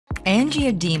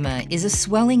Angioedema is a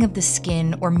swelling of the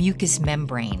skin or mucous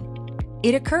membrane.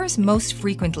 It occurs most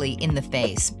frequently in the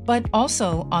face, but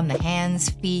also on the hands,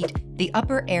 feet, the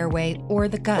upper airway, or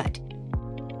the gut.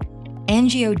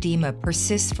 Angioedema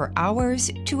persists for hours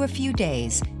to a few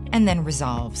days and then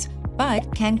resolves,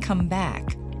 but can come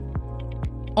back.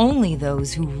 Only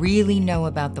those who really know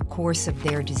about the course of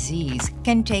their disease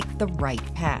can take the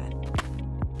right path.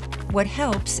 What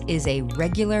helps is a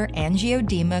regular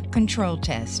angioedema control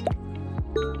test.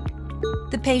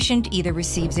 The patient either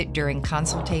receives it during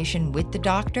consultation with the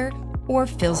doctor or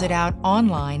fills it out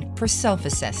online for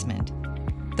self-assessment.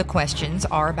 The questions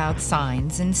are about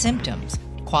signs and symptoms,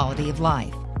 quality of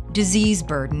life, disease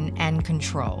burden, and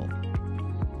control.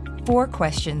 4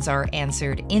 questions are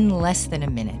answered in less than a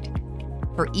minute.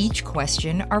 For each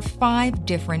question are 5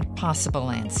 different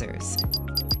possible answers.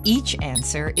 Each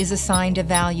answer is assigned a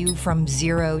value from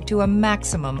 0 to a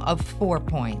maximum of 4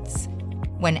 points.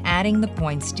 When adding the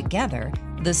points together,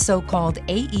 the so-called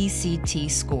AECT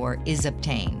score is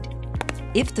obtained.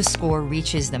 If the score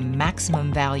reaches the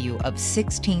maximum value of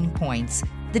 16 points,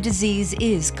 the disease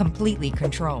is completely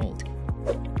controlled.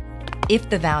 If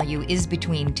the value is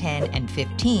between 10 and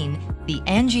 15, the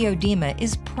angioedema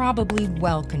is probably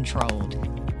well controlled.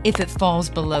 If it falls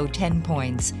below 10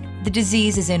 points, the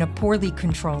disease is in a poorly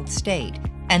controlled state,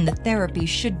 and the therapy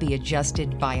should be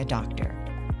adjusted by a doctor.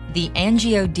 The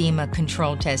angioedema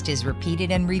control test is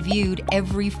repeated and reviewed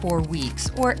every 4 weeks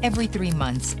or every 3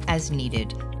 months as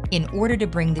needed in order to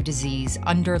bring the disease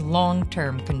under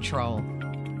long-term control.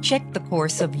 Check the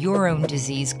course of your own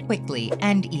disease quickly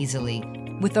and easily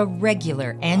with a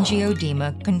regular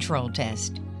angioedema control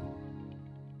test.